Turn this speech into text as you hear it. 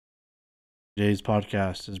Today's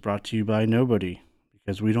podcast is brought to you by nobody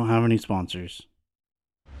because we don't have any sponsors.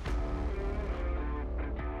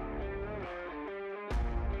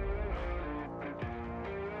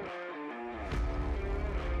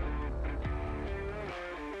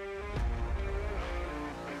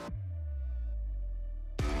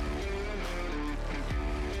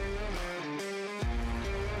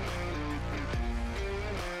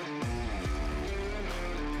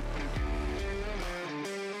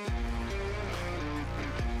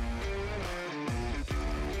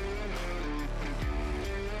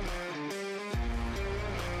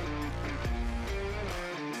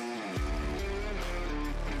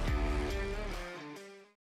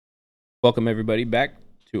 Welcome, everybody, back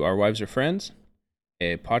to Our Wives Are Friends,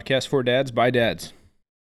 a podcast for dads by dads.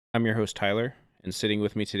 I'm your host, Tyler, and sitting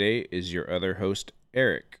with me today is your other host,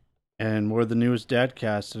 Eric. And we're the newest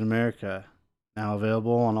dadcast in America, now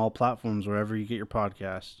available on all platforms wherever you get your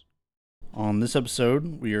podcasts. On this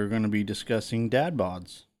episode, we are going to be discussing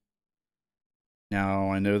Dadbods.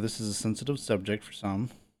 Now, I know this is a sensitive subject for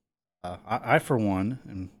some. I for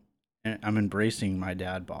one, I'm embracing my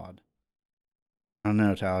dad bod. I don't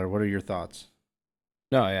know, Tyler. What are your thoughts?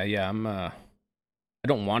 No, yeah, I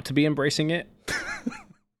don't want to be embracing it,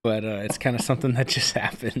 but it's kind of something that just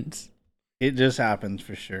happens. It just happens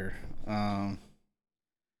for sure.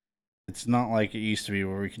 It's not like it used to be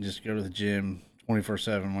where we can just go to the gym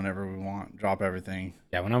 24/7 whenever we want, drop everything.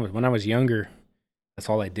 Yeah, when I was younger, that's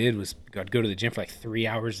all I did was I'd go to the gym for like 3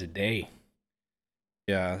 hours a day.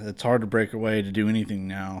 Yeah, it's hard to break away to do anything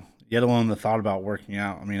now, yet alone the thought about working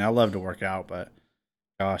out. I mean, I love to work out, but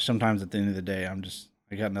gosh, sometimes at the end of the day,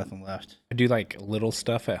 I got nothing left. I do like little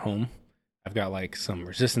stuff at home. I've got like some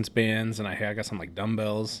resistance bands, and I got some like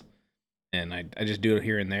dumbbells, and I just do it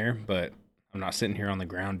here and there, but I'm not sitting here on the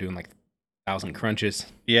ground doing like 1,000 crunches.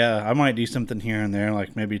 Yeah, I might do something here and there,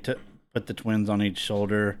 like maybe put the twins on each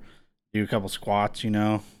shoulder, do a couple squats,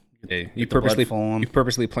 You purposely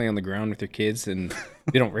play on the ground with your kids, and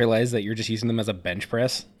you don't realize that you're just using them as a bench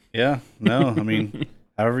press. Yeah, no, I mean,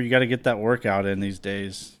 however, you got to get that workout in these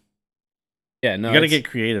days. Yeah, no, you got to get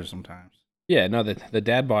creative sometimes. Yeah, no, the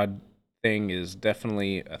dad bod thing is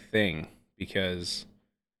definitely a thing because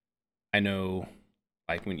I know,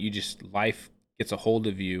 like when life gets a hold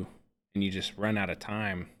of you and you just run out of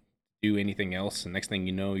time to do anything else, and next thing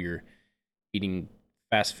you know, you're eating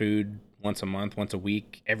fast food once a month, once a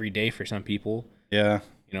week, every day for some people. Yeah.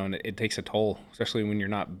 And it takes a toll, especially when you're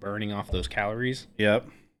not burning off those calories. Yep.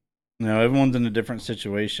 Everyone's in a different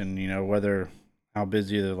situation, whether how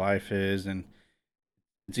busy their life is, and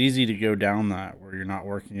it's easy to go down that where you're not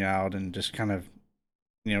working out and just kind of,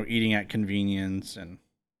 eating at convenience. And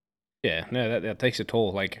yeah, no, that takes a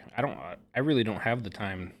toll. Like I really don't have the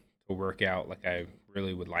time to work out like I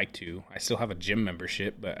really would like to. I still have a gym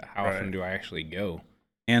membership, but how often do I actually go?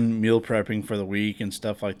 And meal prepping for the week and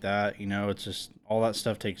stuff like that. It's just all that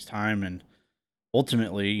stuff takes time, and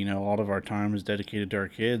ultimately, a lot of our time is dedicated to our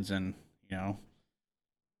kids. And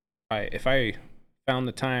if I found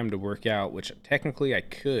the time to work out, which technically I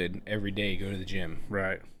could every day go to the gym,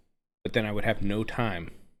 right, but then I would have no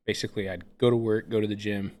time. Basically, I'd go to work, go to the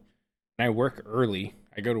gym, and I work early.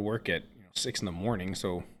 I go to work at 6 in the morning,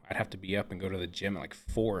 so I'd have to be up and go to the gym at like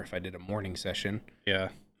 4 if I did a morning session. Yeah.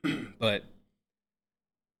 But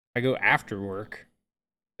I go after work,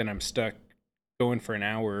 then I'm stuck going for an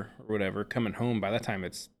hour or whatever, coming home. By that time,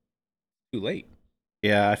 it's too late.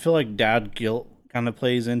 Yeah, I feel like dad guilt kind of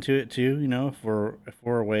plays into it too. If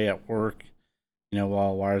we're away at work,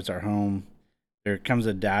 while wives are home, there comes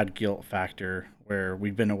a dad guilt factor where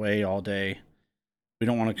we've been away all day. We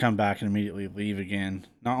don't want to come back and immediately leave again.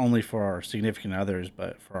 Not only for our significant others,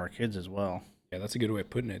 but for our kids as well. Yeah, that's a good way of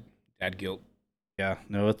putting it. Dad guilt. Yeah,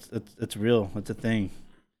 no, it's real. It's a thing.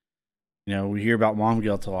 We hear about mom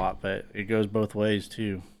guilt a lot, but it goes both ways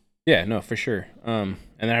too. Yeah, no, for sure. And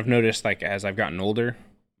then I've noticed, like, as I've gotten older,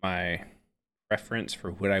 my preference for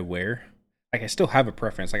what I wear, like, I still have a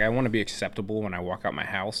preference. Like, I want to be acceptable when I walk out my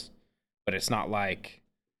house, but it's not like,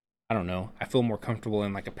 I don't know, I feel more comfortable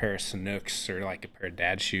in, like, a pair of Sanooks or, like, a pair of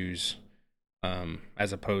dad shoes,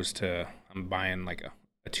 as opposed to I'm buying, like,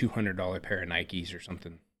 a $200 pair of Nikes or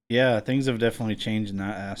something. Yeah, things have definitely changed in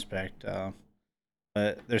that aspect.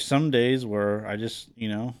 But there's some days where I just,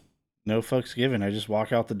 no fucks given. I just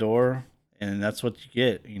walk out the door, and that's what you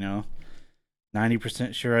get,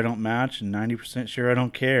 90% sure I don't match, and 90% sure I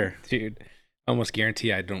don't care. Dude, I almost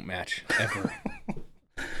guarantee I don't match, ever.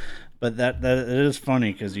 But that it is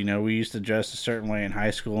funny, because, we used to dress a certain way in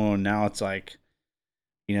high school, and now it's like,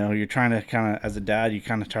 you're trying to kind of, as a dad, you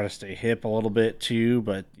kind of try to stay hip a little bit too,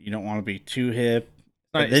 but you don't want to be too hip.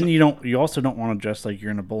 But then you also don't want to dress like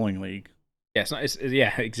you're in a bowling league. Yeah, it's not.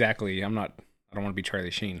 Yeah, exactly. I don't want to be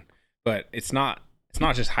Charlie Sheen, but it's not. It's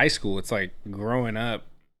not just high school. It's like growing up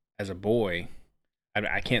as a boy.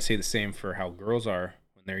 I can't say the same for how girls are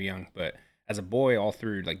when they're young, but as a boy, all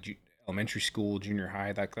through like elementary school, junior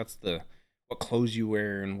high, like that's the what clothes you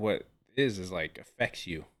wear and what is like affects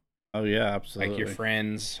you, Oh yeah, like your absolutely.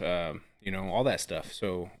 friends, all that stuff.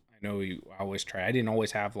 So I know I always try. I didn't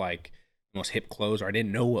always have like the most hip clothes, or I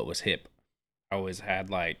didn't know what was hip. I always had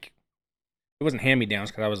like it wasn't hand me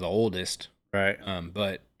downs because I was the oldest. Right.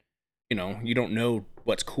 But you don't know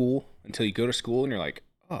what's cool until you go to school and you're like,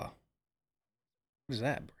 oh, what is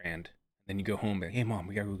that brand? And then you go home and be like, hey mom,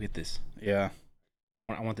 we gotta go get this. Yeah.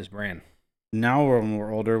 I want this brand. Now when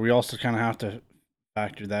we're older, we also kind of have to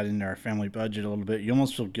factor that into our family budget a little bit. You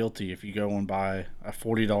almost feel guilty if you go and buy a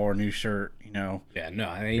 $40 new shirt. Yeah,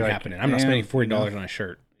 no, it ain't You're like, happening. I'm not spending damn, $40 on a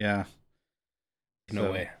shirt. yeah. No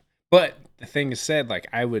So way. But the thing is said, like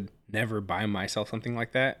I would never buy myself something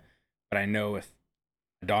like that. But I know if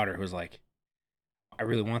my daughter was like, I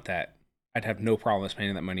really want that, I'd have no problem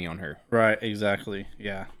spending that money on her. right, exactly,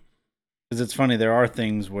 yeah. Because it's funny, there are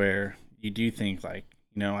things where you do think like,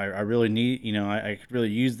 I really need, I could really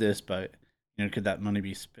use this, but could that money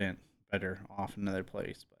be spent better off in another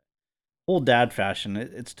place? But full dad fashion,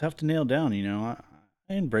 it's tough to nail down.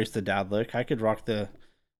 I embrace the dad look. I could rock the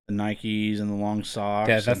Nikes and the long Yeah,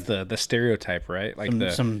 socks that's and the stereotype, right? Like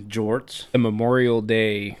some jorts. the Memorial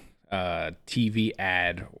Day TV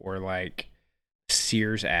ad or like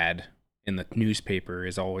Sears ad in the newspaper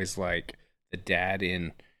is always like the dad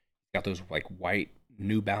in got those like white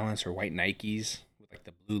New Balance or white Nikes with like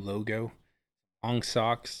the blue logo, long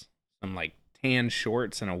socks, some like tan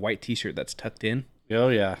shorts, and a white T-shirt that's tucked in. Oh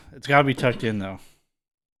yeah, it's got to be tucked in though.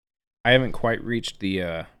 I haven't quite reached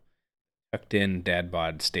the tucked in dad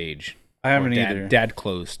bod stage I or haven't dad either. dad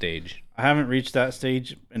clothes stage. I haven't reached that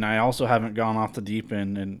stage, and I also haven't gone off the deep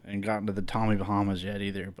end and gotten to the Tommy Bahamas yet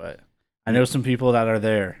either. But I know some people that are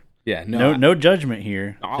there. Yeah, No, no, no judgment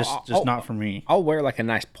here. I'll, Just not I'll for me. I'll wear like a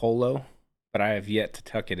nice polo, but I have yet to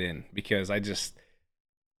tuck it in because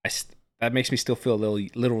that makes me still feel a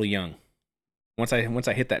little young. Once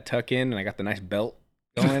I hit that tuck in and I got the nice belt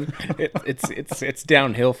going, it's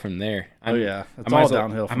downhill from there. Oh yeah, I it's might all as well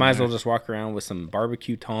downhill I from might as well there. just walk around with some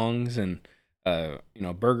barbecue tongs and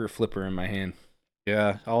burger flipper in my hand.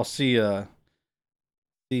 Yeah, I'll see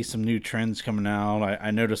some new trends coming out. I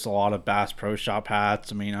noticed a lot of Bass Pro Shop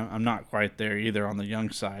hats. I mean, I'm not quite there either on the young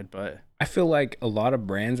side, but I feel like a lot of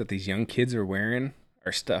brands that these young kids are wearing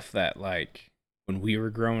are stuff that like when we were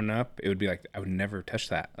growing up, it would be like I would never touch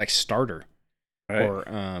that. Like Starter right,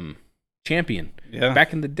 or Champion. yeah,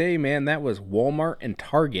 Back in the day, man, that was Walmart and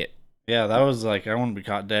Target. yeah. That was like I wouldn't be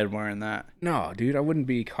caught dead wearing that. No, dude, I wouldn't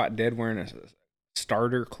be caught dead wearing a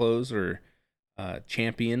Starter clothes or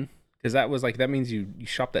Champion because that means you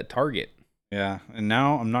shopped at Target. Yeah, and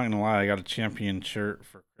now I'm not gonna lie, I got a champion shirt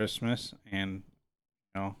for Christmas, and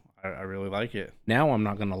I really like it. Now I'm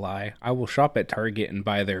not gonna lie, I will shop at Target and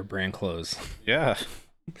buy their brand clothes. Yeah,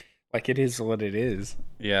 Like it is what it is.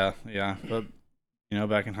 yeah, yeah. But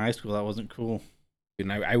back in high school, that wasn't cool.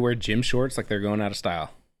 And I wear gym shorts like they're going out of style.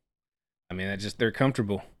 I mean, they're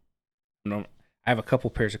comfortable. I have a couple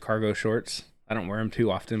pairs of cargo shorts. I don't wear them too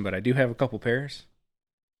often, but I do have a couple pairs.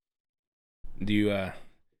 Do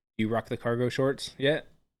you rock the cargo shorts yet?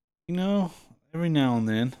 You know, every now and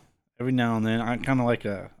then, I'm kind of like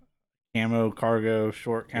a camo cargo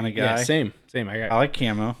short kind of Yeah, guy. same. I I got like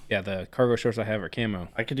camo. yeah, the cargo shorts I have are camo.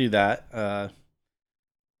 I could do that.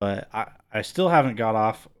 But I still haven't got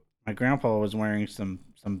off. My grandpa was wearing some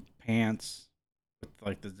pants with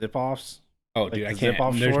like the zip offs, Oh, like dude, I the zip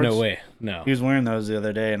off can't. There's no shorts. way. No. He was wearing those the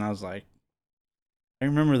other day, and I was like, I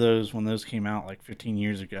remember those when those came out like 15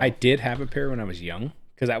 years I ago. did have a pair when I was young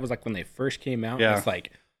because that was like when they first came out. And Yeah, it's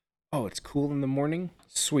like, oh, it's cool in the morning.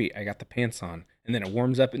 Sweet, I got the pants on, and then it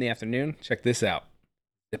warms up in the afternoon. Check this out.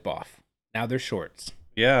 Zip off. Now they're shorts.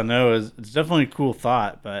 yeah, no, it's definitely a cool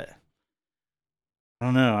thought, but I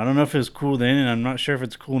don't know. I don't know if it was cool then, and I'm not sure if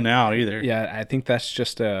it's cool now either. Yeah, I think that's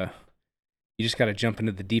just you just got to jump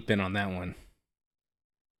into the deep end on that one.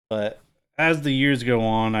 But as the years go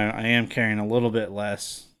on, I am caring a little bit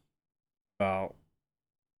less about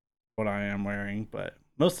what I am wearing, but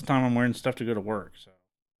most of the time I'm wearing stuff to go to work. So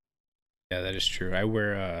Yeah, that is true. I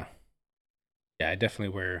wear yeah, I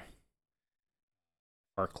definitely wear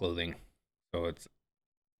FR clothing. So it's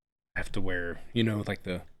I have to wear, like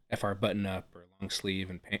the FR button up or long sleeve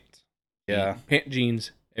and pants. yeah, Pant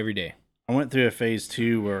jeans every day. I went through a phase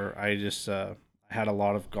too where I just I had a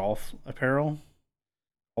lot of golf apparel,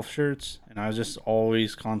 golf shirts, and I was just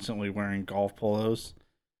always constantly wearing golf polos.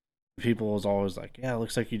 People was always like, "Yeah, it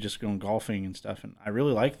looks like you're just going golfing and stuff," and I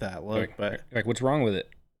really like that look. But Like what's wrong with it?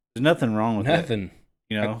 there's nothing wrong with it. Nothing.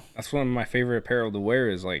 You know? That's one of my favorite apparel to wear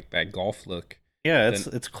is like that golf look. Yeah, The,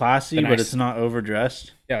 it's classy, the but nice, it's not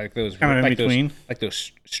overdressed. yeah, like those Kind of in between. like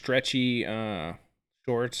those stretchy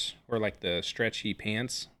shorts or like the stretchy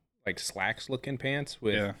pants, like slacks looking pants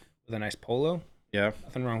with a nice polo. Yeah.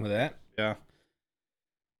 Nothing wrong with that. Yeah.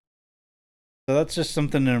 So that's just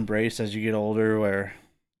something to embrace as you get older, where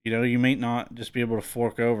you may not just be able to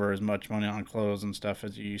fork over as much money on clothes and stuff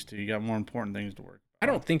as you used to. You got more important things to worry I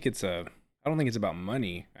about. don't think it's about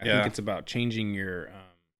money. I think it's about changing your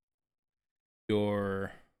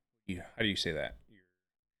how do you say that?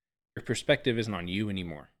 Your perspective isn't on you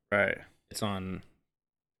anymore. Right. It's on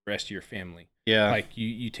the rest of your family. Yeah. Like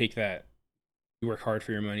you take that, you work hard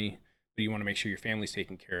for your money, but you want to make sure your family's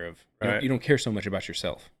taken care of. Right. You don't care so much about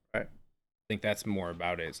yourself. Right. I think that's more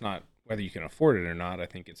about it. It's not whether you can afford it or not. I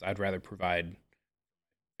think I'd rather provide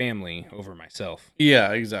family over myself.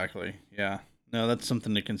 Yeah, exactly. Yeah. No, that's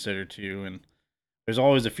something to consider too. And there's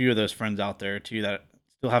always a few of those friends out there too that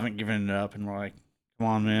still haven't given it up, and we're like, come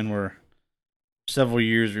on, man, we're several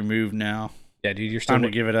years removed now. Yeah, dude, you're Time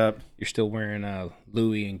to give it up. You're still wearing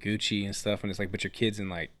Louis and Gucci and stuff, and it's like, but your kid's in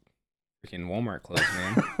like freaking Walmart clothes,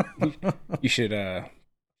 man. You should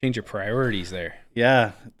change your priorities there.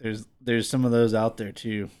 Yeah, there's some of those out there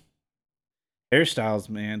too. Hairstyles,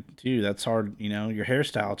 man, too. That's hard. Your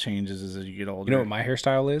hairstyle changes as you get older. You know what my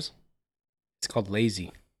hairstyle is? It's called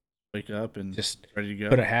lazy. Wake up and Just ready to go.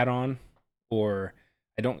 put a hat on, or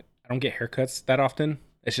I don't get haircuts that often.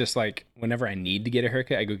 It's just like whenever I need to get a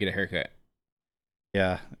haircut, I go get a haircut.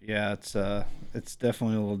 Yeah, it's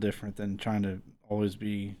definitely a little different than trying to always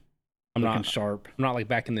be looking sharp. I'm not like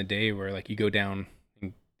back in the day where like you go down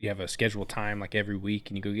and you have a scheduled time like every week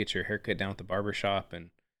and you go get your haircut down at the barber shop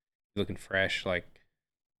and you're looking fresh. Like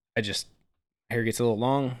my hair gets a little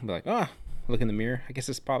long. I'm like, look in the mirror. I guess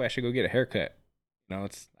I should go get a haircut. I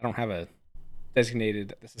don't have a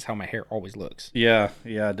designated. This is how my hair always looks. Yeah,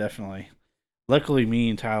 definitely. Luckily, me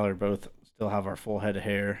and Tyler both still have our full head of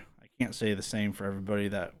hair. I can't say the same for everybody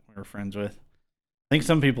that we're friends with. I think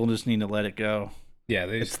some people just need to let it go. Yeah,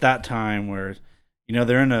 it's that time where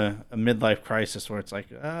they're in a midlife crisis where it's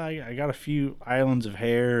like, I got a few islands of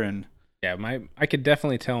hair, and yeah, I could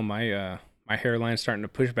definitely tell my my hairline's starting to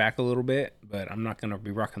push back a little bit, but I'm not gonna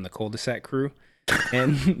be rocking the cul-de-sac crew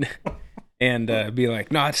and and be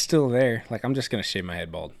like, no, it's still there. Like I'm just gonna shave my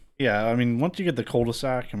head bald. Yeah, I mean, once you get the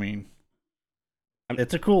cul-de-sac, I mean,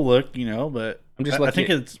 it's a cool look, but I think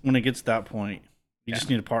it's when it gets to that point, you just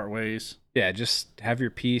need to part ways. Yeah, just have your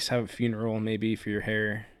piece, have a funeral maybe for your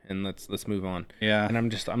hair, and let's move on. Yeah. And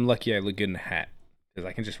I'm lucky I look good in a hat because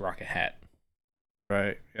I can just rock a hat.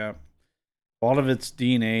 Right. Yeah. A lot of it's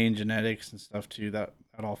DNA and genetics and stuff too. That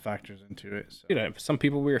all factors into it. So. Dude, some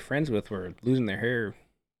people we were friends with were losing their hair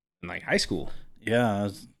in like high school. Yeah,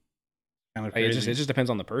 it's kind of crazy. It just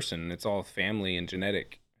depends on the person. It's all family and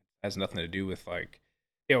genetic. It has nothing to do with like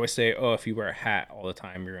they always say, oh, if you wear a hat all the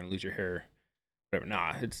time, you're gonna lose your hair. Whatever.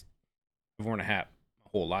 Nah, I've worn a hat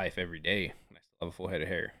my whole life every day, and I still have a full head of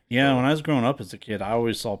hair. Yeah, when I was growing up as a kid, I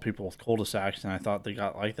always saw people with cul-de-sacs, and I thought they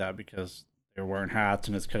got like that because they were wearing hats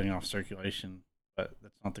and it's cutting off circulation. But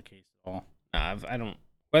that's not the case at all. Nah, I don't.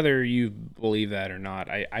 Whether you believe that or not,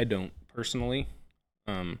 I don't personally.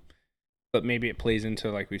 But maybe it plays into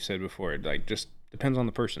like we said before. It like just depends on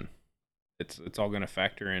the person. It's all gonna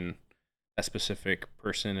factor in a specific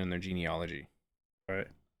person and their genealogy. Right.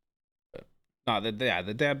 No, the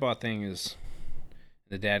Dadbod thing is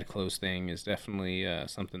the dad clothes thing is definitely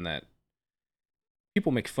something that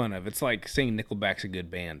people make fun of. It's like saying Nickelback's a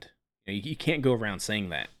good band. You can't go around saying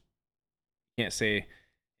that. You can't say,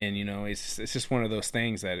 and it's just one of those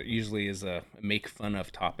things that usually is a make fun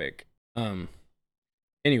of topic.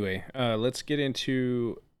 Anyway, let's get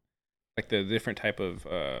into like the different type of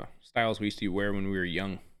styles we used to wear when we were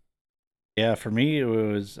young. Yeah, for me it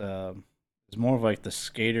was more of like the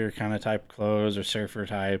skater kind of type clothes or surfer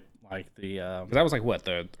type, like the. That was like what,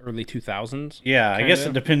 the early 2000s? Yeah, I guess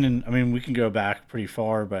it depended. I mean, we can go back pretty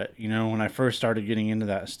far, but when I first started getting into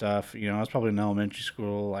that stuff, I was probably in elementary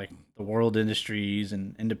school, like the World Industries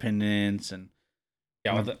and Independence and.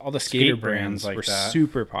 Yeah, all the skater brands like were that.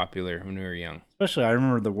 Super popular when we were young. Especially, I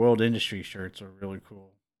remember the World Industry shirts were really cool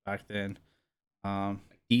back then.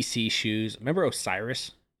 DC shoes. Remember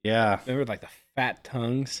Osiris? Yeah. Remember like the fat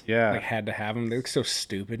tongues? Yeah. Like had to have them. They look so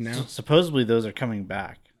stupid now. Supposedly those are coming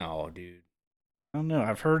back. Oh, dude. I don't know.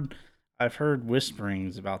 I've heard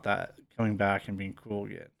whisperings about that coming back and being cool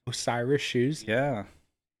again. Osiris shoes? Yeah.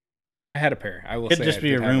 I had a pair. I will Could say just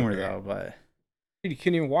be a rumor though, but Dude, you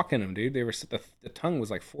couldn't even walk in them, dude. They were the tongue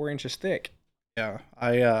was like 4 inches thick.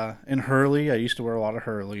 Yeah. In Hurley, I used to wear a lot of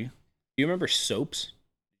Hurley. Do you remember soaps?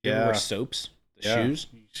 You ever wear Yeah. soaps? The Yeah. shoes?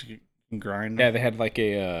 You can grind Yeah, them. they had like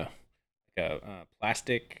a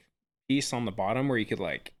plastic piece on the bottom where you could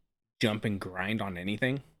like jump and grind on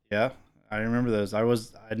anything. Yeah. I remember those.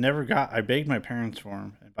 I begged my parents for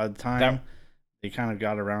them. And by the time That they kind of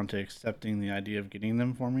got around to accepting the idea of getting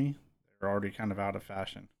them for me, they were already kind of out of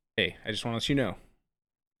fashion. Hey, I just want to let you know,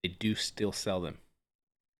 they do still sell them.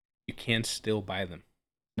 You can still buy them.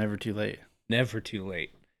 Never too late. Never too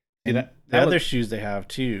late. See And that the that other was shoes they have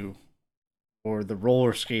too, or the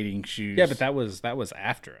roller skating shoes. yeah, but that was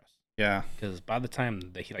after us. Yeah. Because by the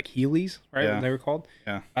time they like Heelys, right? Yeah. They were called.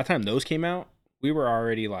 Yeah. By the time those came out, we were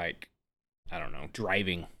already like, I don't know,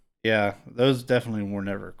 driving. Yeah. Those definitely were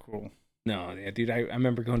never cool. No, yeah, dude. I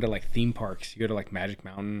remember going to like theme parks. You go to like Magic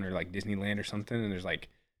Mountain or like Disneyland or something, and there's like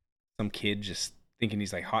some kid just thinking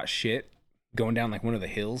he's like hot shit, going down like one of the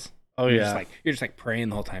hills. Oh You're yeah. just like you're just like praying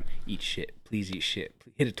the whole time. Eat shit, please eat shit.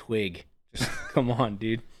 Hit a twig. Just come on,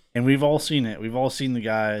 dude. And we've all seen it. We've all seen the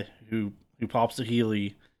guy who pops the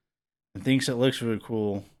Healy and thinks it looks really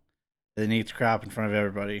cool, then eats crap in front of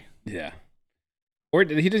everybody. Yeah. Or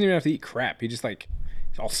he doesn't even have to eat crap. He just like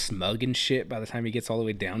he's all smug and shit by the time he gets all the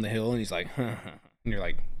way down the hill, and he's like, huh, huh. And you're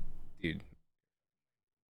like, dude,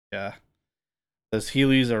 Yeah. Those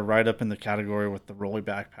Heelys are right up in the category with the rolly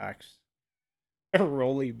backpacks. a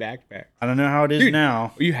rolly backpack. I don't know how it is Dude.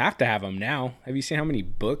 now. You have to have them now. Have you seen how many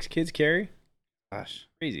books kids carry? Gosh.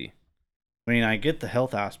 Crazy. I mean, I get the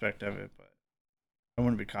health aspect of it, but I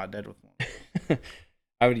wouldn't be caught dead with one.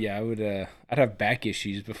 I'd have back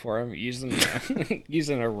issues before I'm using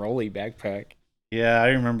using a rolly backpack. Yeah, I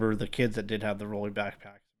remember the kids that did have the rolly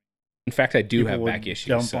backpacks. In fact, I do People have would back issues.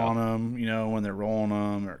 jump So. on them, when they're rolling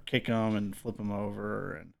them, or kick them and flip them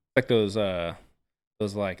over. And Like those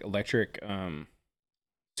like electric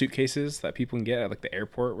suitcases that people can get at like the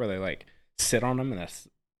airport where they like sit on them and that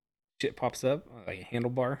shit pops up like a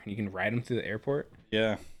handlebar and you can ride them through the airport.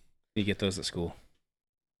 yeah, You get those at school.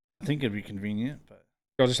 I think it'd be convenient, but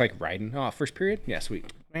Girls just like riding. Oh, first period? Yeah,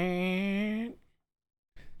 sweet. That'd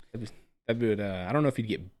be I don't know if you'd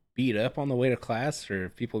get beat up on the way to class or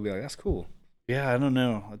if people would be like, that's cool. yeah, I don't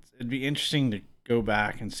know. It'd be interesting to go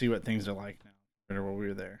back and see what things are like now compared to when we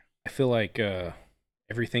were there. I feel like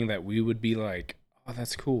everything that we would be like, oh,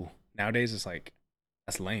 that's cool. Nowadays, it's like,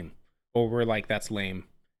 that's lame. Or we're like, that's lame.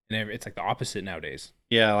 And it's like the opposite nowadays.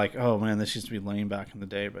 Yeah, like, oh man, this used to be lame back in the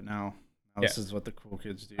day, but now Yeah. this is what the cool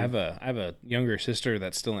kids do. I have a younger sister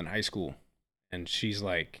that's still in high school, and she's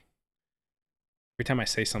like, every time I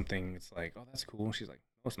say something, it's like, oh, that's cool. She's like,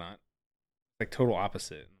 no, it's not. It's like total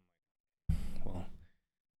opposite. Well,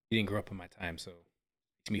 you didn't grow up in my time, so it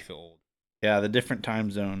makes me feel old. Yeah, the different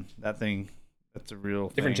time zone, that's a real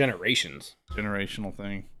Different thing. generations. Generational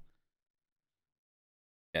thing.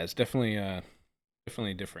 Yeah, it's definitely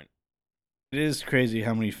different. It is crazy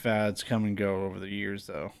how many fads come and go over the years,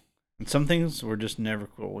 though. And some things were just never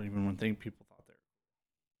cool, even when people thought they were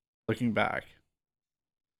cool. Looking back.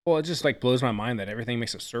 Well, it just like blows my mind that everything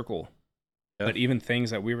makes a circle. Yeah. But even things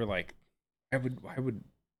that we were like, why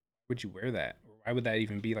would you wear that? Or why would that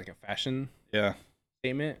even be like a fashion Yeah.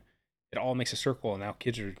 statement? It all makes a circle, and now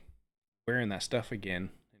kids are wearing that stuff again.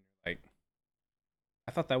 And you're like,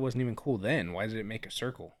 I thought that wasn't even cool then. Why did it make a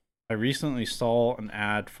circle? I recently saw an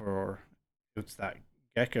ad for it's that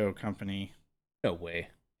Gecko company, No way.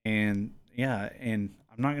 and yeah, and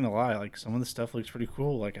I'm not gonna lie, like some of the stuff looks pretty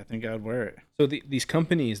cool. Like I think I would wear it. So these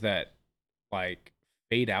companies that like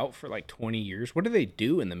fade out for like 20 years, what do they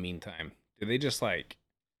do in the meantime? Do they just like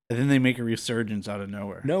And then they make a resurgence out of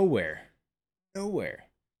nowhere. nowhere?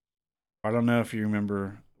 I don't know if you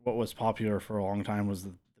remember what was popular for a long time was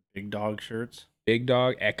the big dog shirts. Big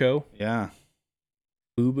Dog, Echo, Yeah.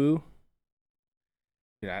 Fubu.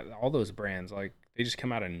 Yeah, all those brands, like they just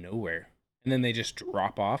come out of nowhere. And then they just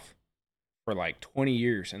drop off for like 20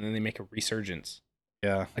 years and then they make a resurgence.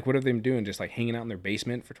 Yeah. Like what have they been doing? Just like hanging out in their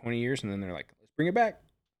basement for 20 years and then they're like, let's bring it back.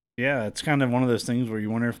 Yeah, it's kind of one of those things where you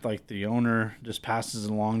wonder if like the owner just passes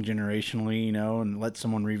it along generationally, and lets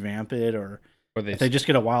someone revamp it, or Or they if they just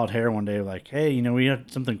get a wild hair one day, like, hey, we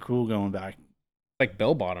have something cool going back. like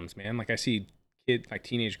bell bottoms, man. Like I see like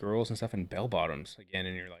teenage girls and stuff in bell bottoms again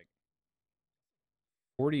and you're like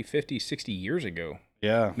 40, 50, 60 years ago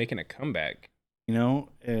Yeah. making a comeback.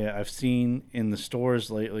 I've seen in the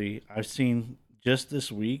stores lately, I've seen just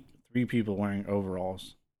this week 3 people wearing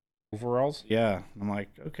overalls. Overalls? Yeah. I'm like,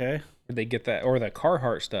 okay. Where'd they get that? Or the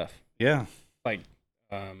Carhartt stuff. Yeah. Like,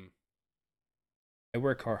 I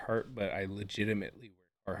wear Carhartt, but I legitimately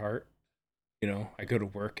wear Carhartt. I go to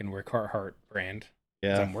work and wear Carhartt brand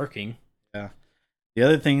because Yeah. I'm working. Yeah. The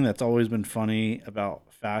other thing that's always been funny about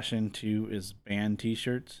fashion too is band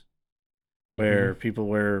T-shirts, Hmm. where people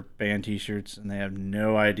wear band T-shirts and they have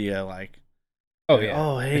no idea. Like, Oh yeah,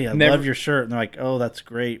 oh hey, I love never. your shirt, and they're like, oh that's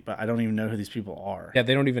great, but I don't even know who these people are. Yeah,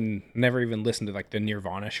 they don't even never even listen to like the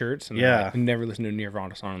Nirvana shirts, and they're Yeah, like never listened to a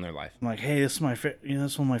Nirvana song in their life. I'm like, hey, this is this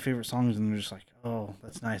is one of my favorite songs, and they're just like, oh,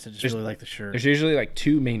 that's nice. I just There's really like the shirt. there's usually like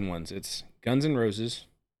two main ones. It's Guns N' Roses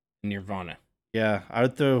and Nirvana. Yeah, I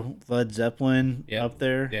would throw Led Zeppelin Yep. up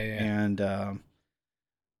there, Yeah, yeah. and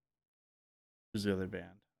who's the other band?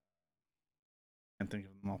 I can't think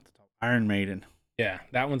of them off the top. Iron Maiden. Yeah,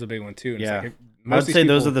 that one's a big one too. And it's Yeah, like I most would of these say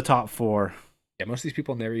those are people, the top four. yeah, most of these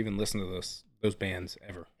people never even listen to those bands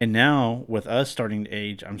ever. And now with us starting to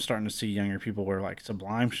age, I'm starting to see younger people wear like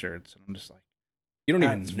Sublime shirts, and I'm just like, You don't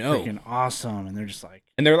that's even know. freaking awesome. And they're just like,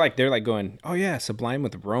 And they're like going, "Oh yeah, Sublime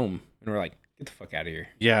with Rome." And we're like, "Get the fuck out of here."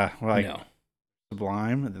 yeah, we're like No.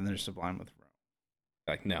 Sublime, and then there's Sublime with Rome.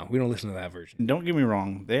 Like, no, we don't listen to that version. And don't get me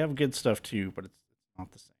wrong, they have good stuff too, but it's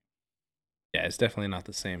not the same. Yeah, it's definitely not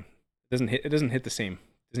the same. It doesn't hit the same.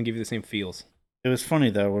 It doesn't give you the same feels. It was funny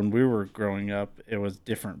though when we were growing up, it was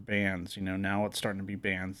different bands. Now it's starting to be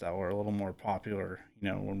bands that were a little more popular.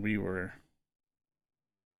 When we were,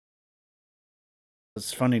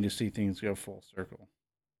 it's funny to see things go full circle.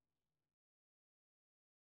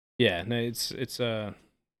 Yeah, no,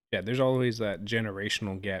 yeah, there's always that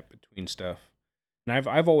generational gap between stuff. And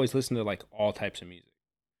I've always listened to like all types of music.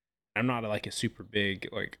 I'm not like a super big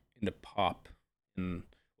like into pop and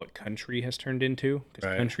what country has turned into because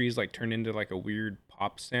Right. country's like turned into like a weird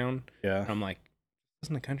pop sound. Yeah. And I'm like,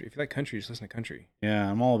 listen to country. If you like country, just listen to country. Yeah,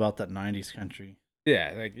 I'm all about that '90s country.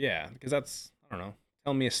 Yeah, because that's I don't know.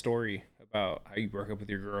 Tell me a story about how you broke up with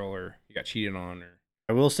your girl or you got cheated on or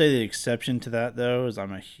I will say the exception to that though is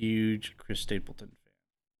I'm a huge Chris Stapleton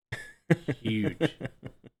fan. Huge.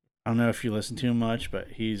 I don't know if you listen to him much, but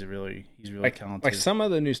he's really talented. like some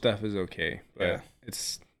of the new stuff is okay, but Yeah.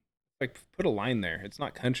 it's like put a line there. It's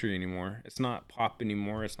not country anymore. It's not pop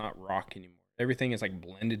anymore. It's not rock anymore. Everything is like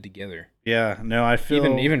blended together. Yeah, no, I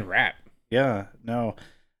feel Even rap. yeah, no.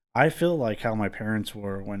 I feel like how my parents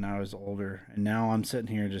were when I was older, and now I'm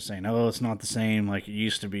sitting here just saying, "Oh, it's not the same like it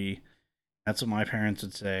used to be." That's what my parents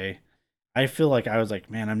would say. I feel like I was like,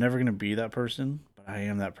 "Man, I'm never gonna be that person," but I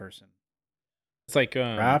am that person. It's like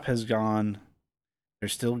Rap has gone.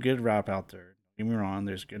 There's still good rap out there. Don't get me wrong.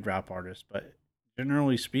 There's good rap artists, but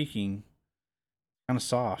generally speaking, kind of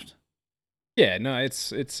soft. yeah, no, it's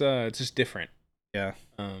just different. Yeah.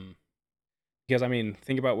 Um because I mean,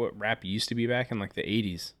 think about what rap used to be back in like the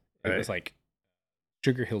 80s. It Right. was like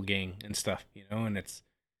Sugar Hill Gang and stuff, and it's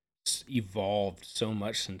evolved so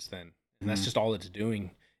much since then. And that's Mhm. just all it's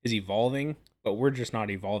doing is evolving, but we're just not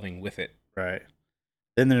evolving with it. Right.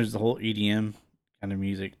 Then there's the whole EDM kind of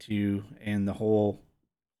music too, and the whole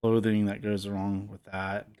clothing that goes along with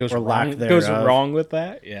that, or lack Goes thereof. wrong with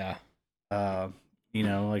that. Yeah. Uh,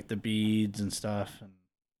 like the beads and stuff.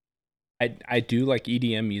 And I do like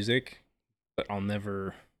EDM music, but I'll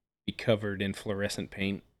never be covered in fluorescent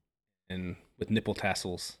paint and with nipple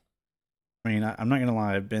tassels. I mean, I'm not gonna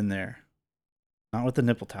lie, I've been there. Not with the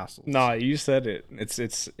nipple tassels. Nah, you said it.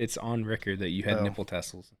 It's on record that you had So, nipple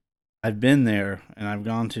tassels. I've been there, and I've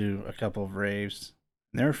gone to a couple of raves.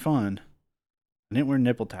 And they're fun. I didn't wear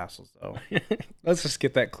nipple tassels though, Let's just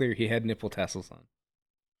get that clear. He had nipple tassels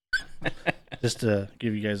on. just to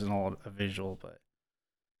give you guys a visual. But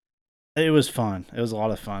it was fun. It was a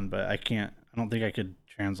lot of fun. But I can't. I don't think I could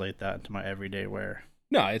translate that into my everyday wear.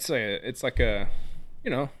 No, it's like a,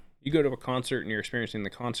 you go to a concert and you're experiencing the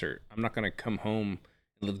concert. I'm not gonna come home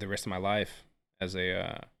and live the rest of my life as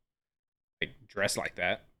a like dress like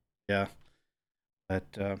that. Yeah.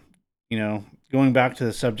 But going back to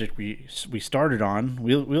the subject we started on,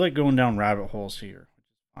 we like going down rabbit holes here, which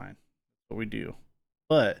is fine. That's what we do.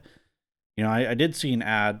 But I did see an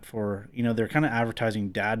ad for they're kind of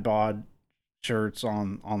advertising Dadbod shirts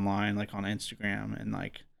online, like on Instagram, and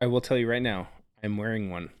like I will tell you right now, I'm wearing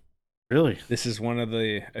one. really, This is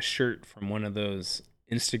a shirt from one of those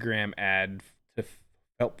Instagram ad to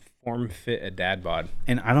help form fit a dad bod.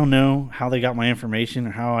 and I don't know how they got my information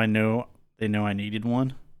or how I know they know I needed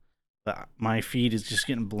one, but my feed is just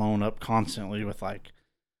getting blown up constantly with like,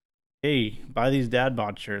 hey, buy these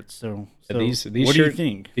Dadbod shirts. So These what do you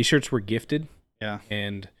think? These shirts were gifted, Yeah.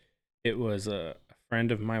 and it was a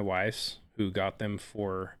friend of my wife's who got them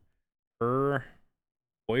for her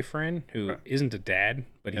boyfriend who Right. isn't a dad,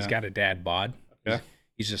 but he's Yeah. got a dad bod. Okay.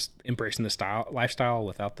 He's just embracing the lifestyle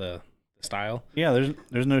without the style, Yeah,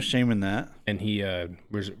 there's no shame in that. and he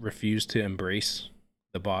refused to embrace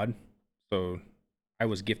the bod. So I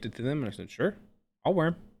was gifted to them, and I said, sure, I'll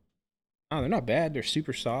wear them. Oh, they're not bad. They're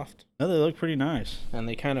super soft, No, they look pretty nice. and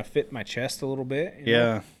they kind of fit my chest a little bit.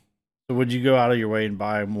 Yeah. So would you go out of your way and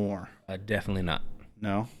buy more? Definitely not.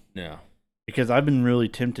 No? No. Because I've been really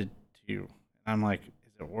tempted to. I'm like,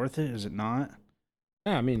 is it worth it? Is it not?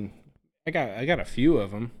 No, I mean, I got a few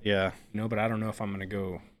of them, Yeah. but I don't know if I'm gonna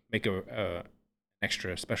go make a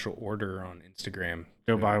extra special order on Instagram.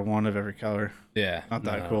 Go buy one of every color. Yeah, Not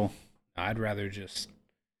that cool. I'd rather just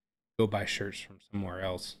go buy shirts from somewhere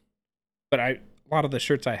else. But a lot of the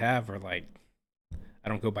shirts I have are like, I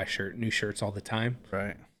don't go buy new shirts all the time.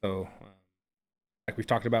 Right. So, like we've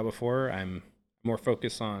talked about before, I'm more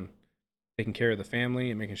focused on taking care of the family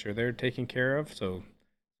and making sure they're taken care of. So,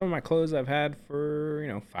 some of my clothes I've had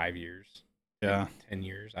for 5 years, Yeah. 10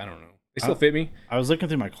 years. I don't know. They still fit me. I was looking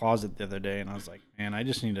through my closet the other day and I was like, man, I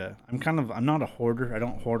just need to. I'm not a hoarder. I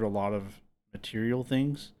don't hoard a lot of material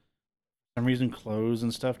things. For some reason, clothes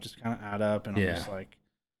and stuff just kind of add up, and I'm just like,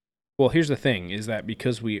 well, here's the thing: is that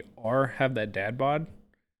because we have that dad bod,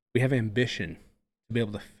 we have ambition to be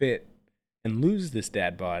able to fit and lose this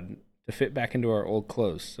dad bod to fit back into our old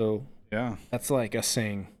clothes. So yeah, that's like us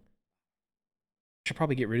saying, I should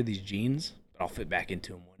probably get rid of these jeans, but I'll fit back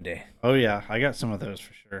into them one day. oh yeah, I got some of those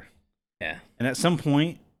for sure. Yeah. And at some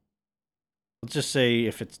point, let's just say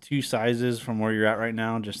if it's 2 sizes from where you're at right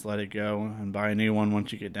now, just let it go and buy a new one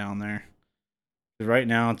once you get down there. 'Cause right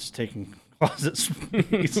now, it's taking closet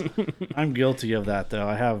space. I'm guilty of that though.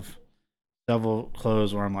 I have several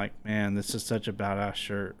clothes where I'm like, man, this is such a badass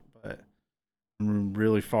shirt, but I'm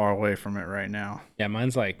really far away from it right now. Yeah,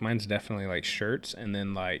 mine's definitely like shirts and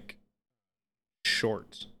then like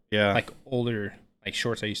shorts. Yeah. Like older like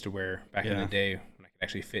shorts I used to wear back in Yeah. the day when I could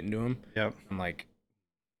actually fit into them. Yep. I'm like,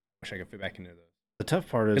 wish I could fit back into those. The tough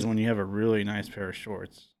part is when you have a really nice pair of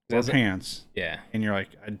shorts or pants, Yeah. and you're like,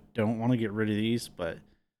 I don't want to get rid of these, but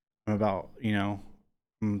I'm about,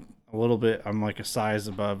 I'm a little bit, I'm like a size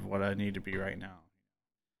above what I need to be right now.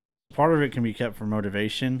 Part of it can be kept for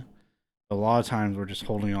motivation. A lot of times we're just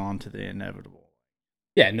holding on to the inevitable.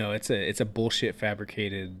 Yeah, no, it's a bullshit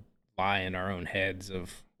fabricated lie in our own heads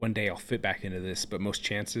of one day I'll fit back into this, but most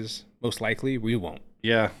likely we won't.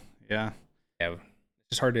 Yeah, yeah. Yeah, it's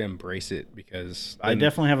just hard to embrace it because I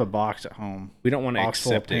definitely have a box at home. We don't want to Box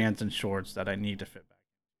full of accept it. pants and shorts that I need to fit back.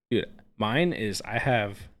 Dude, mine is I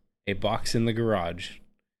have a box in the garage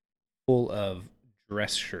full of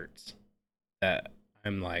dress shirts that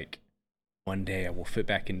I'm like, one day I will fit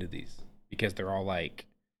back into these because they're all like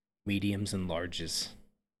mediums and larges.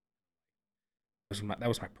 That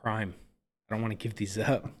was my prime. I don't want to give these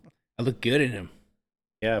up. I look good in them.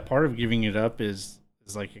 Yeah, part of giving it up is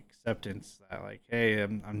like acceptance that like, hey,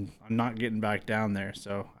 I'm not getting back down there.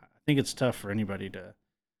 So I think it's tough for anybody to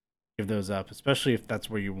give those up, especially if that's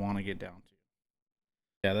where you want to get down to.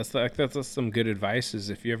 Yeah, that's some good advice. Is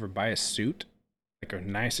if you ever buy a suit, like a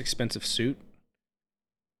nice expensive suit,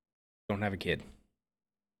 don't have a kid.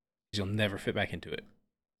 You'll never fit back into it.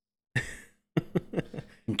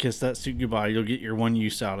 And kiss that suit goodbye. You'll get your one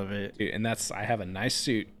use out of it. Dude, and I have a nice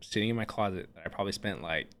suit sitting in my closet that I probably spent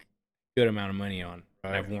like a good amount of money on.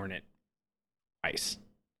 Right. And I've worn it twice.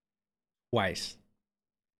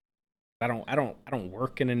 I don't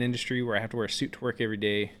work in an industry where I have to wear a suit to work every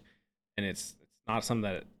day, and it's not something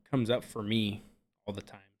that comes up for me all the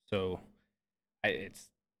time. So it's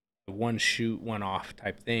the one shoot, one off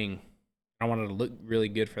type thing. I wanted to look really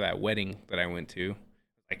good for that wedding that I went to,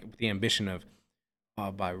 like with the ambition of,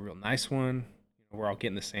 I'll buy a real nice one. We're all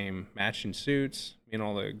getting the same matching suits, me and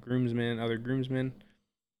all the other groomsmen.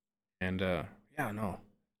 And no,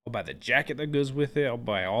 I'll buy the jacket that goes with it. I'll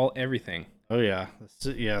buy everything. Oh yeah,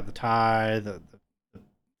 the tie, the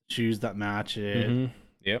shoes that match it. Mm-hmm.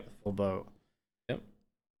 Yep, the full boat. Yep.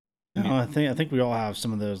 No, I think we all have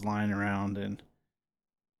some of those lying around, and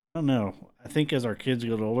I don't know. I think as our kids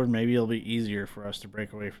get older, maybe it'll be easier for us to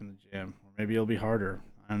break away from the gym, or maybe it'll be harder.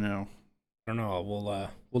 I don't know.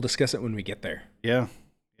 We'll discuss it when we get there. Yeah.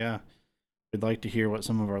 We'd like to hear what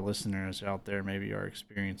some of our listeners out there maybe are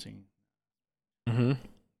experiencing. Mm-hmm.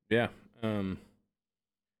 Yeah.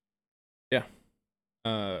 Yeah.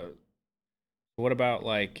 What about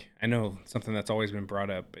like, I know something that's always been brought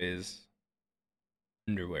up is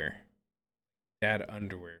underwear. Dad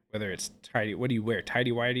underwear. Whether it's tidy, what do you wear?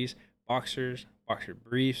 Tidy whities, boxers, boxer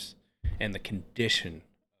briefs, and the condition of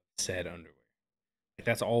said underwear. Like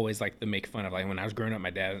that's always like the make fun of. Like when I was growing up, my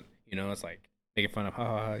dad, it's like making fun of,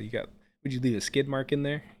 would you leave a skid mark in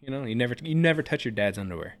there? You never touch your dad's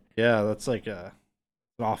underwear. Yeah, that's like a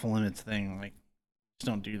off limits thing. Like, just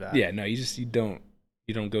don't do that. Yeah, no, you don't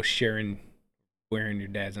go wearing your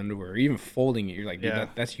dad's underwear or even folding it. You're like, dude,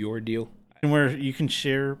 that's your deal. You can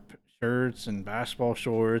share shirts and basketball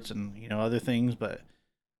shorts and other things, but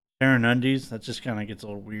sharing undies, that just kind of gets a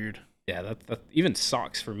little weird. Yeah, that even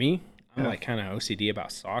socks for me. I'm Yeah, like kind of OCD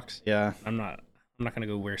about socks. yeah, I'm not gonna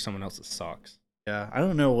go wear someone else's socks. yeah. I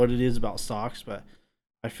don't know what it is about socks, but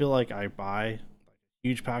I feel like I buy like a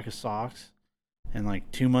huge pack of socks, and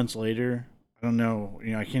like 2 months later, I don't know.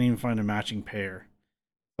 I can't even find a matching pair.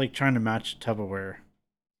 Like trying to match Tupperware.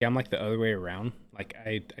 Yeah, I'm like the other way around. Like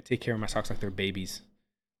I take care of my socks like they're babies.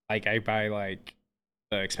 Like I buy like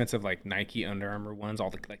the expensive like Nike Under Armour ones, all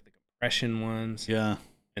the like the compression ones, Yeah,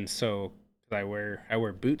 and so 'cause I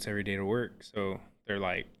wear boots every day to work, so they're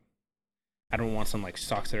like I don't want some like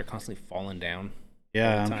socks that are constantly falling down all the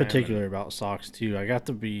yeah. I'm time. And particular about socks too. I got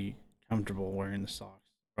to be comfortable wearing the socks,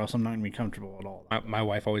 or else I'm not gonna be comfortable at all my, that way. my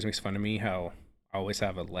wife always makes fun of me how I always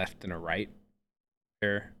have a left and a right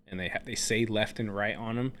pair, and they say left and right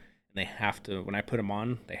on them, and they have to when I put them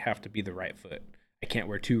on, they have to be the right foot. I can't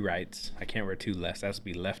wear two rights. I can't wear two lefts. It has to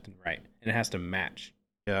be left and right, and it has to match.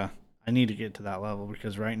 Yeah, I need to get to that level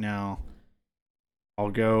because right now I'll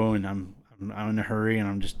go and I'm in a hurry and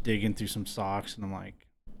I'm just digging through some socks and I'm like,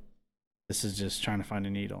 this is just trying to find a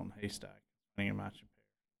needle in a haystack, finding a matching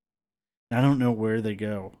pair. And I don't know where they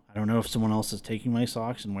go. I don't know if someone else is taking my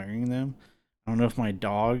socks and wearing them. I don't know if my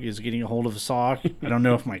dog is getting a hold of a sock. I don't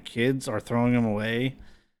know if my kids are throwing them away.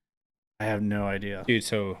 I have no idea. Dude,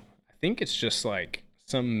 so I think it's just like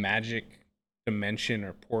some magic dimension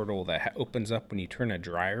or portal that opens up when you turn a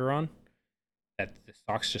dryer on that the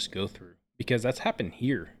socks just go through. Because that's happened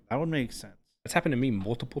here. That would make sense. That's happened to me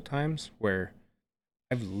multiple times where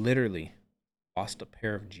I've literally lost a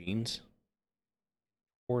pair of jeans,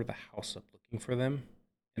 tore the house up looking for them,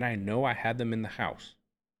 and I know I had them in the house.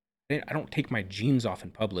 I don't take my jeans off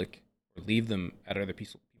in public or leave them at other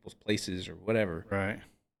people's places or whatever. Right.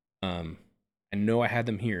 Um, I know I had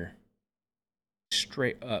them here.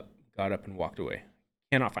 Straight up, got up and walked away.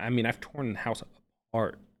 Cannot find. I mean, I've torn the house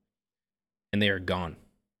apart, and they are gone.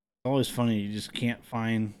 It's always funny. You just can't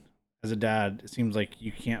find, as a dad, it seems like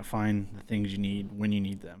you can't find the things you need when you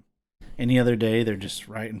need them. Any other day, they're just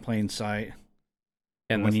right in plain sight.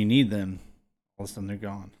 But And when that's you need them, all of a sudden they're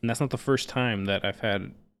gone. and that's not the first time that I've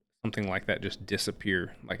had something like that just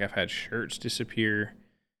disappear. Like I've had shirts disappear,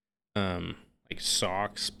 um, like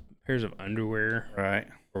socks, pairs of underwear, Right.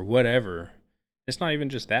 or whatever. It's not even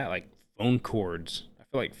just that. Like phone cords. I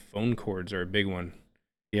feel like phone cords are a big one.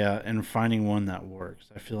 Yeah, and finding one that works.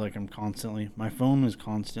 I feel like my phone is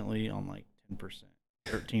constantly on like 10%,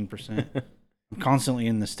 13%. I'm constantly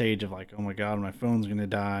in the stage of like, oh my God, my phone's going to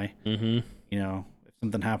die. Mm-hmm. If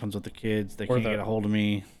something happens with the kids, they Or can't get a hold of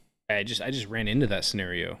me. I just ran into that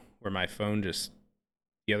scenario where my phone just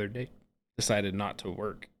the other day decided not to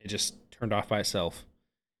work. It just turned off by itself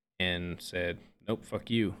and said, "Nope, fuck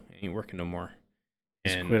you, it ain't working no more."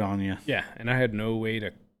 Just And quit on you. yeah, and I had no way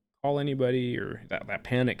to call anybody, or that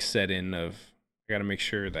panic set in of I got to make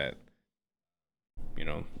sure that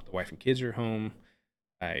the wife and kids are home.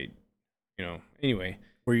 I anyway.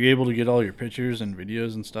 Were you able to get all your pictures and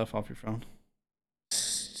videos and stuff off your phone?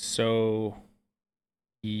 So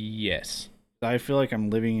yes. I feel like I'm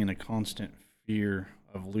living in a constant fear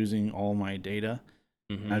of losing all my data.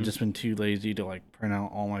 And I've Hmm. just been too lazy to like print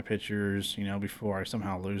out all my pictures, before I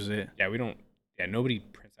somehow lose it. Yeah, we don't. Yeah, nobody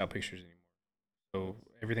prints out pictures anymore, so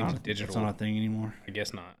everything's That's digital. not a thing anymore. I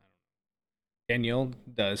guess not. Danielle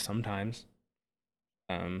does sometimes,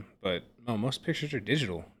 but no, most pictures are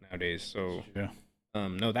digital nowadays. So, Yeah.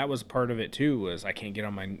 no, that was part of it too. Was I can't get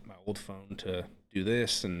on my old phone to do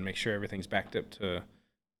this and make sure everything's backed up to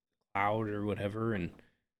cloud or whatever. And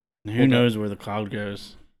And who pulled up. knows where the cloud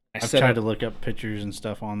goes? I I've set tried to up. look up pictures and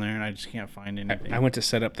stuff on there, and I just can't find I anything. went to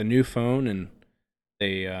set up the new phone, and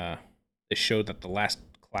they showed that the last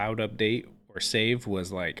cloud update or save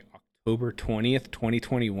was like October 20th,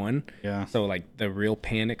 2021. Yeah, So like the real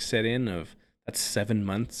panic set in of that's 7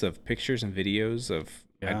 months of pictures and videos of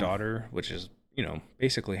my yeah, daughter, which is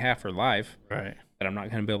basically half her life right. that I'm not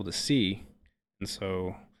going to be able to see. And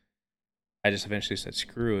so I just eventually said,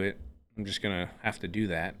 screw it. I'm just going to have to do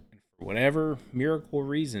that. And for whatever miracle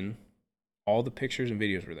reason, all the pictures and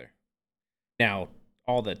videos were there. Now,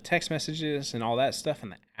 all the text messages and all that stuff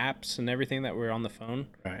and the apps and everything that were on the phone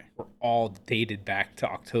Right. were all dated back to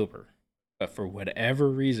October. But for whatever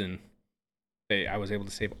reason, I was able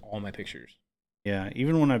to save all my pictures. Yeah,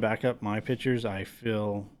 even when I back up my pictures, I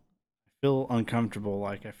feel uncomfortable.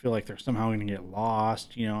 Like I feel like they're somehow going to get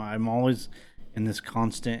lost. I'm always in this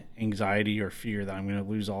constant anxiety or fear that I'm going to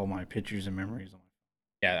lose all my pictures and memories.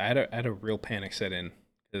 Yeah, I had a real panic set in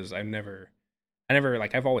because I never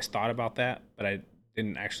like I've always thought about that, but I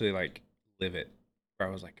didn't actually like live it. Where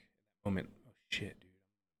I was like, moment. Oh shit, dude.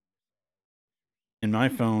 And my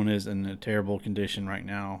phone is in a terrible condition right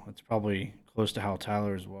now. It's probably close to how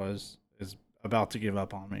Tyler's was. Is about to give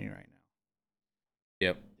up on me right now.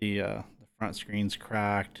 Yep. The front screen's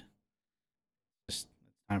cracked. Just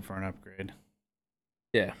it's time for an upgrade.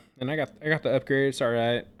 Yeah, and I got the upgrade. It's all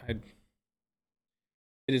right.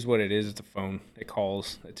 It is what it is. It's a phone. It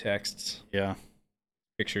calls. It texts. Yeah,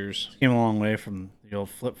 Pictures. came a long way from the old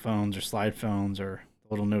flip phones or slide phones or the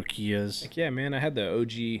little Nokias. Like, yeah, man, I had the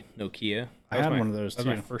OG Nokia. I had one of those That too.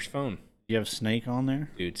 was my first phone. You have Snake on there?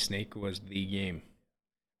 Dude, Snake was the game.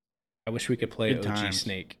 I wish we could play Good OG times.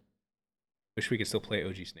 Snake. Wish we could still play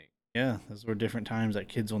OG Snake. Yeah, those were different times that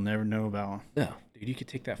kids will never know about. No, dude, you could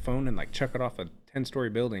take that phone and like chuck it off a 10-story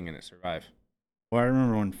building and it survive. Well, I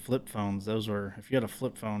remember when flip phones, those were, if you had a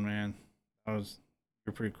flip phone, man,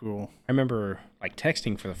 you're pretty cool. I remember like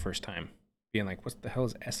texting for the first time, being like, "What the hell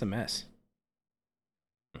is SMS?"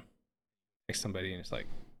 Text somebody and it's like,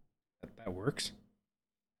 that works.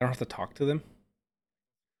 I don't have to talk to them.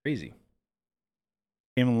 Crazy.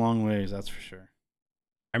 Came a long ways, that's for sure.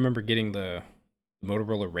 I remember getting the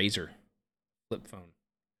Motorola Razor flip phone,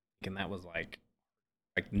 and that was like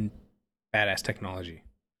badass technology.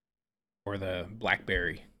 Or the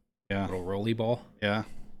BlackBerry Yeah, little rolly ball. yeah.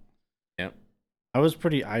 Yep. I was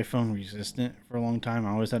pretty iPhone resistant for a long time.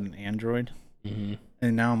 I always had an Android. Mm-hmm.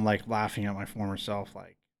 And now I'm like laughing at my former self,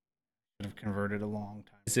 like, should have converted a long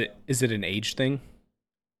time. Is it an age thing?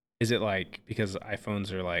 Is it like because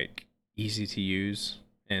iPhones are like easy to use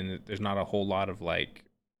and there's not a whole lot of like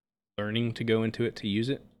learning to go into it to use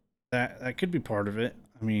it? That could be part of it.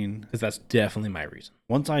 I mean, Because that's definitely my reason.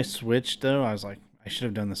 once I switched though, I was like, I should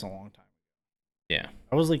have done this a long time. Yeah.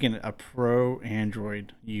 I was like a pro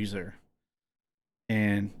Android user,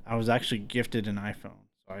 and I was actually gifted an iPhone.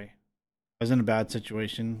 So I was in a bad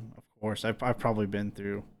situation, of course. I've probably been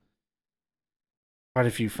through quite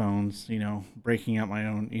a few phones, breaking out my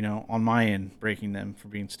own, on my end, breaking them for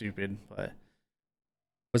being stupid. But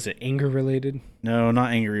Was it anger related? no,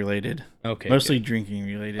 not anger related, Okay. mostly Good. drinking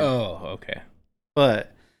related. Oh, okay.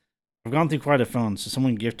 But I've gone through quite a phone. So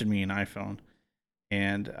someone gifted me an iPhone,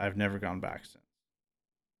 and I've never gone back since.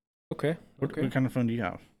 Okay. What, Okay. what kind of phone do you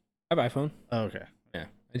have? I have iPhone. Oh, okay. Yeah.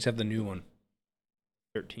 I just have the new one.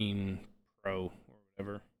 13 Pro or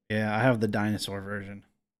whatever. Yeah, I have the dinosaur version.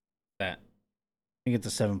 That. I think it's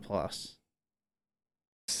a 7 Plus.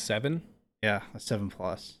 7? Yeah, a 7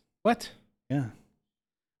 Plus. What? Yeah.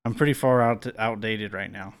 I'm pretty far outdated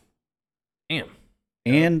right now. Damn.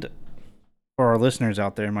 And for our listeners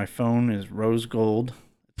out there, my phone is rose gold.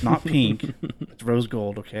 It's not pink. It's rose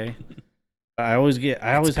gold, okay? I always get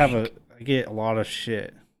I get a lot of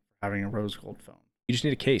shit for having a rose gold phone. You just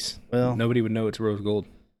need a case. Well, Nobody would know it's rose gold.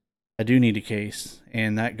 I do need a case,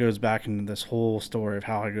 and that goes back into this whole story of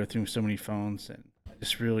how I go through so many phones, and I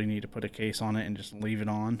just really need to put a case on it and just leave it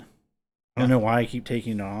on. I don't know why I keep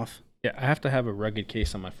taking it off. Yeah, I have to have a rugged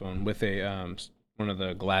case on my phone with a one of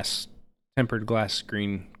the tempered glass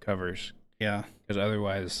screen covers Yeah. because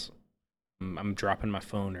otherwise I'm dropping my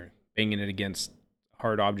phone or banging it against a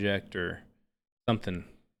hard object or something.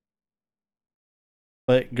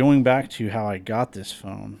 But going back to how I got this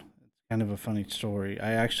phone, it's kind of a funny story.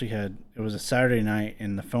 It was a Saturday night,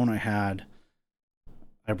 and the phone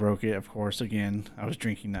I broke it, of course, again. I was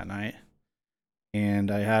drinking that night, and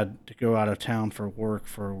I had to go out of town for work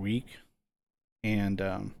for a week. And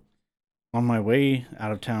on my way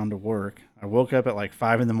out of town to work, I woke up at like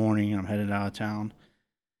 5 in the morning, and I'm headed out of town.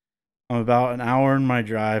 I'm about an hour in my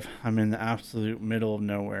drive. I'm in the absolute middle of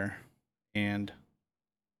nowhere, and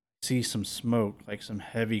see some smoke, like some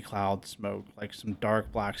heavy cloud smoke, like some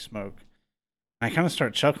dark black smoke. And I kind of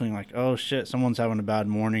start chuckling, like, oh shit, someone's having a bad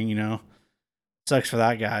morning. Sucks for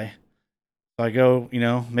that guy. So I go,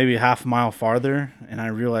 maybe a half a mile farther, and I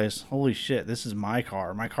realize, holy shit, this is my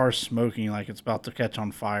car. My car's smoking like it's about to catch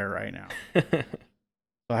on fire right now. So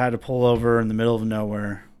I had to pull over in the middle of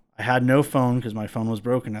nowhere. I had no phone because my phone was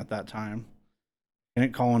broken at that time.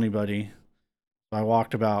 Couldn't call anybody. So I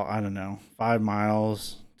walked about, I don't know, 5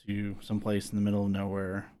 miles to someplace in the middle of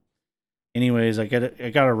nowhere. Anyways, I got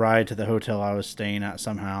a ride to the hotel I was staying at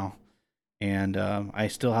somehow, and I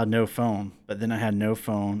still had no phone. But then I had no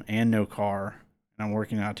phone and no car, and I'm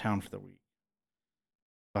working out of town for the week.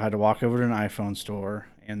 So I had to walk over to an iPhone store,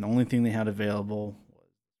 and the only thing they had available was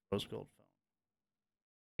rose gold phone.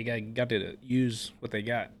 You got to use what they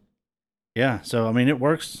got. Yeah, so I mean it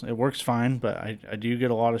works. It works fine, but I do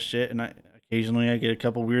get a lot of shit, and occasionally I get a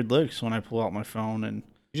couple weird looks when I pull out my phone, and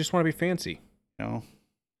You just want to be fancy. you know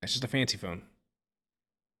It's just a fancy phone.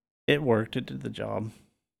 it worked. It did the job.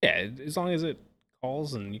 Yeah, as long as it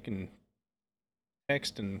calls and you can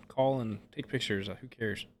text and call and take pictures. Who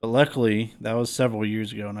cares? But luckily, that was several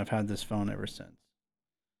years ago, and I've had this phone ever since.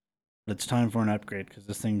 But it's time for an upgrade because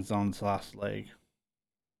this thing's on its last leg.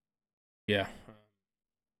 Yeah.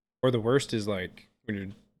 Or the worst is like when you're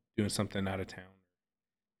doing something out of town,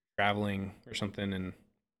 traveling or something, and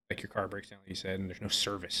like your car breaks down, like you said, and there's no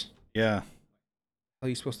service. Yeah. What are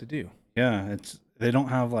you supposed to do? Yeah, they don't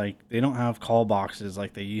have call boxes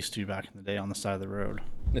like they used to back in the day on the side of the road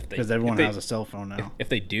because everyone has a cell phone now. If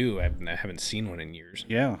they do, I haven't seen one in years.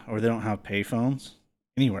 Yeah, or they don't have pay phones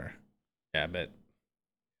anywhere. Yeah, but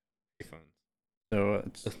pay phones.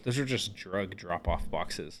 So those are just drug drop off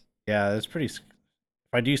boxes. Yeah, it's pretty. If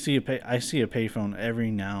I do see I see a payphone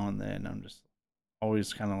every now and then. I'm just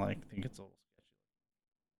always kind of like think it's a little sketchy.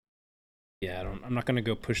 Yeah, I'm not gonna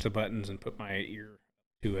go push the buttons and put my ear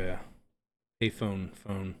to a payphone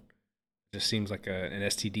phone. It just seems like an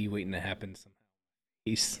STD waiting to happen somehow.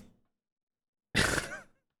 Peace.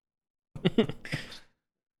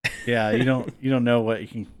 Yeah, you don't know what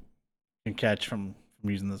you can catch from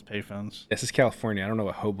using those payphones. This is California. I don't know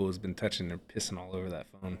what hobo's been touching. They're pissing all over that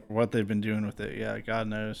phone. Or what they've been doing with it. Yeah, God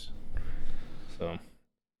knows. So,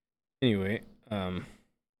 anyway,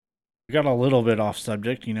 we got a little bit off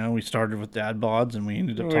subject. We started with dad bods and we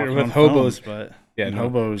ended up talking with on hobos. Phones, but yeah,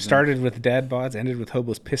 hobos started with dad bods, ended with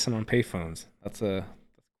hobos pissing on payphones. That's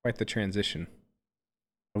quite the transition.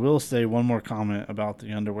 I will say one more comment about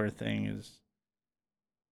the underwear thing is,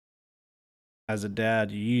 as a dad,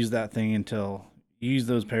 you use those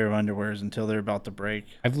pair of underwears until they're about to break.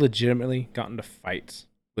 I've legitimately gotten to fights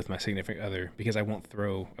with my significant other because I won't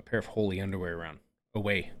throw a pair of holy underwear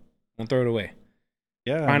away. Won't throw it away.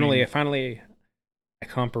 Yeah. Finally, I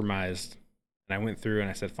compromised and I went through and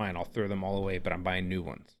I said, fine, I'll throw them all away, but I'm buying new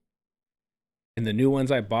ones. And the new ones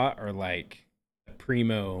I bought are like a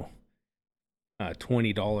primo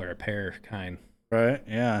 $20 a pair kind. Right,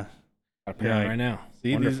 yeah. Got a pair on right now.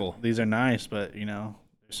 See, wonderful. These are nice, but there's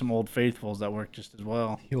some old faithfuls that work just as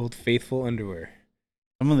well. The old faithful underwear.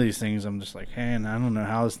 Some of these things I'm just like, man, I don't know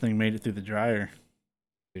how this thing made it through the dryer.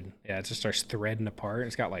 Dude, yeah, it just starts threading apart.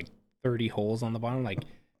 It's got like 30 holes on the bottom, like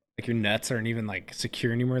your nuts aren't even like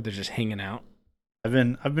secure anymore. They're just hanging out. I've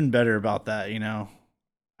been better about that,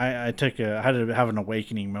 I had to have an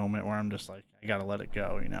awakening moment where I'm just like, I gotta let it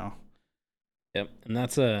go, Yep, and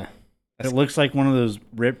that's it looks like one of those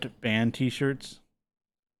ripped band T-shirts,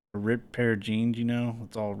 a ripped pair of jeans.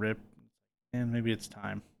 It's all ripped, and maybe it's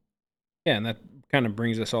time. Yeah, and that kind of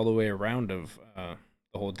brings us all the way around of the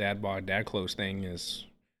whole dad bod, dad clothes thing. Is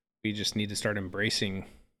we just need to start embracing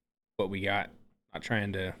what we got, not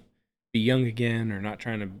trying to be young again or not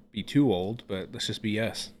trying to be too old, but let's just be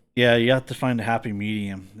us. Yeah, you have to find a happy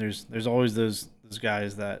medium. There's always those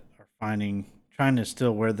guys that are trying to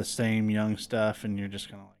still wear the same young stuff, and you're just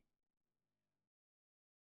kind of like,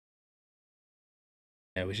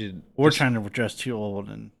 Yeah, we should. we're trying to dress too old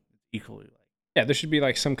and equally like. Yeah, there should be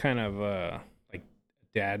like some kind of like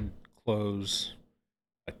dad clothes,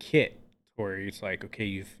 a kit where it's like, okay,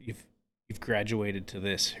 you've graduated to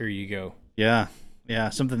this. Here you go. Yeah,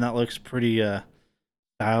 something that looks pretty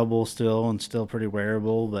styleable still and still pretty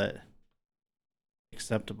wearable, but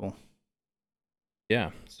acceptable.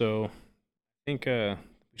 Yeah, so I think we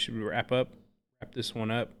should wrap this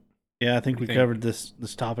one up. Yeah, I think we covered this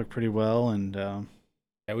topic pretty well, and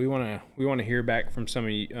yeah, we want to hear back from some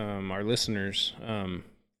of our listeners.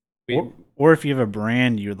 Or if you have a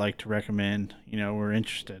brand you would like to recommend, we're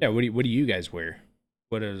interested. Yeah, what do you guys wear?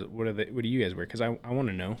 What do you guys wear? Because I want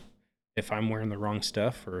to know if I'm wearing the wrong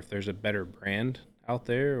stuff or if there's a better brand out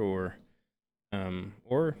there, or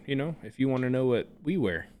if you want to know what we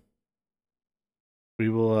wear. We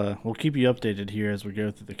will we'll keep you updated here as we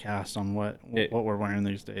go through the cast on what we're wearing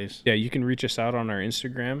these days. Yeah, you can reach us out on our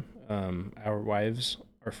Instagram, our wives,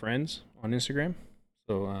 our friends on Instagram.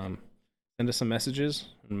 So send us some messages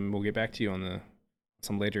and we'll get back to you on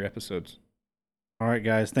some later episodes. All right,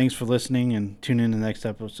 guys. Thanks for listening, and tune in to the next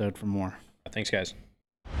episode for more. Thanks, guys.